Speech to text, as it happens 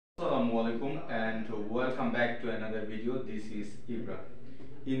Assalamualaikum and welcome back to another video. This is Ibrahim.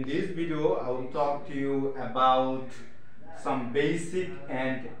 In this video, I will talk to you about some basic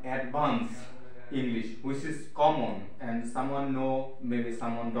and advanced English, which is common and someone know, maybe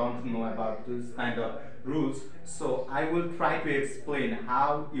someone don't know about this kind of rules. So I will try to explain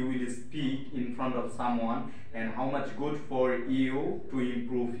how you will speak in front of someone and how much good for you to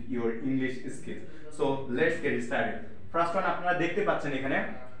improve your English skills. So let's get started. First one, আপনারা দেখতে পাচ্ছেন এখানে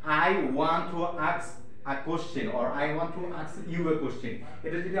I want to ask a question or I want to ask you a question.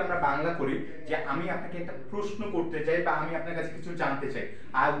 এটা যদি আমরা বাংলা করি যে আমি আপনাকে একটা প্রশ্ন করতে চাই বা আমি আপনার কাছে কিছু জানতে চাই,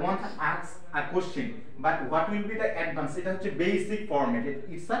 I want to ask a question, but what will be the advanced? এটা হচ্ছে basic format.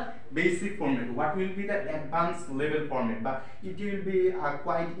 It's a basic format. What will be the advanced level format? But it will be a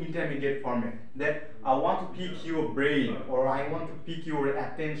quite intermediate format. That I want to pick your brain or I want to pick your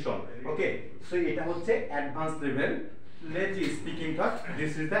attention. Okay, so এটা হচ্ছে advanced level. Let's speaking thought.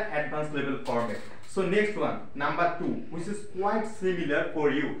 This is the advanced level format. So next one, number 2, which is quite similar for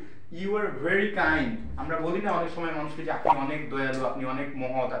you. You are very kind. আমরা বলি না অনেক সময় মানুষকে যে আপনি অনেক দয়ালু, আপনি অনেক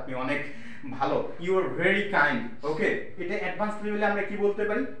মহৎ, আপনি অনেক ভালো. You are very kind. Okay, এটা অ্যাডভান্স লেভেলে আমরা কি বলতে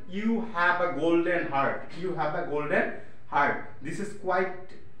পারি? You have a golden heart. You have a golden heart. This is quite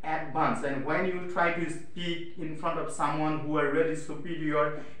advanced, and when you try to speak in front of someone who are really superior,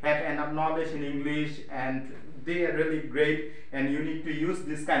 have enough knowledge in English and they are really great, and you need to use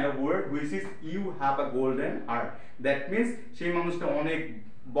this kind of word which is you have a golden heart. That means সেই মানুষটা অনেক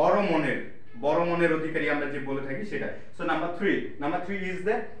বড় মনের অধিকারী আমরা যে বলে থাকি সেটা. So number 3 is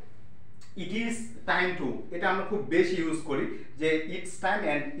that it is time to. এটা আমরা খুব বেশি ইউজ করি যে it's time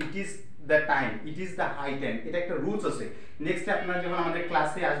and it is the time, it is the high time. এটা একটা রুলস আছে. নেক্সট আপনারা যখন আমাদের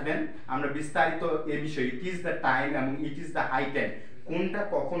ক্লাসে আসবেন আমরা বিস্তারিত এই বিষয়ে it is the time এবং it is the high time কোনটা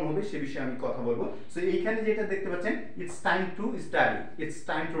কখন হবে সে বিষয়ে আমি কথা বলবো. সো এইখানে যেটা দেখতে পাচ্ছেন it's time to study, it's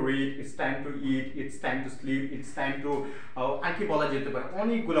time to read, it's time to eat, it's time to sleep, it's time to আর কি বলা যেতে পারে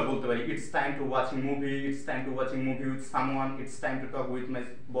অনেকগুলো বলতে পারি. It's time to watching movie, it's time to watching movie with someone, it's time to talk with my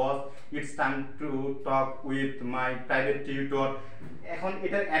boss, it's time to talk with my private tutor. এখন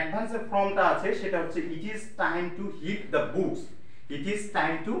এটার অ্যাডভান্সের ফর্মটা আছে সেটা হচ্ছে it is time to hit the books. It is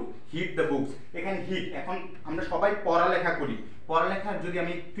time to hit the books. এখানে hit, এখন আমরা সবাই পড়ালেখা করি. পড়ালেখা যদি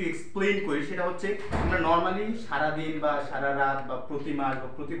আমি একটু এক্সপ্লেইন করি সেটা হচ্ছে আমরা নরমালি সারা দিন বা সারা রাত বা প্রতি মাস বা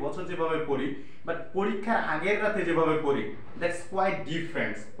প্রতি বছর যেভাবে পড়ি, বাট পরীক্ষার আগের রাতে যেভাবে পড়ি, that's quite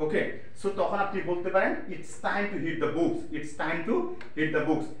difference. Okay, so তখন আপনি বলতে পারেন it's time to hit the books, it's time to hit the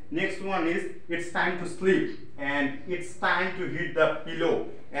books. Next one is it's time to sleep and it's time to hit the pillow.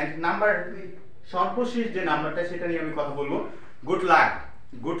 And number সর্বশেষ যে নাম্বারটা সেটা নিয়ে আমি কথা বলবো, গুড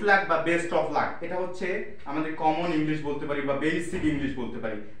লাক বা বেস্ট অফ লাক. এটা হচ্ছে আমাদের কমন ইংলিশ বলতে পারি বা বেসিক ইংলিশ বলতে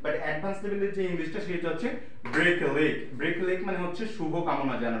পারি, বাট অ্যাডভান্স লেভেলের যে ইংলিশটা সেটা হচ্ছে ব্রেক এ লেগ মানে হচ্ছে শুভ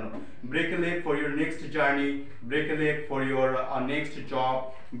কামনা জানানো. Break A leg for your next journey, break A leg for your next job,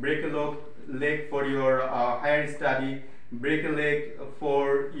 break A leg for your higher study, break a leg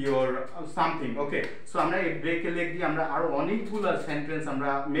for your something. Okay, so আমরা এই break a leg দিয়ে আমরা আরো অনেকগুলো sentence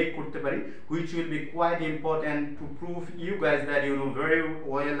আমরা make করতে পারি which will be quite important to prove you guys that you know very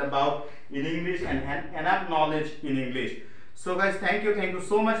well about in English and have enough knowledge in English. So guys, thank you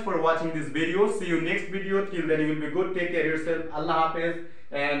so much for watching this video. See you next video. Till then you will be good. Take care of yourself. Allah Hafiz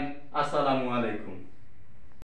and Assalamualaikum.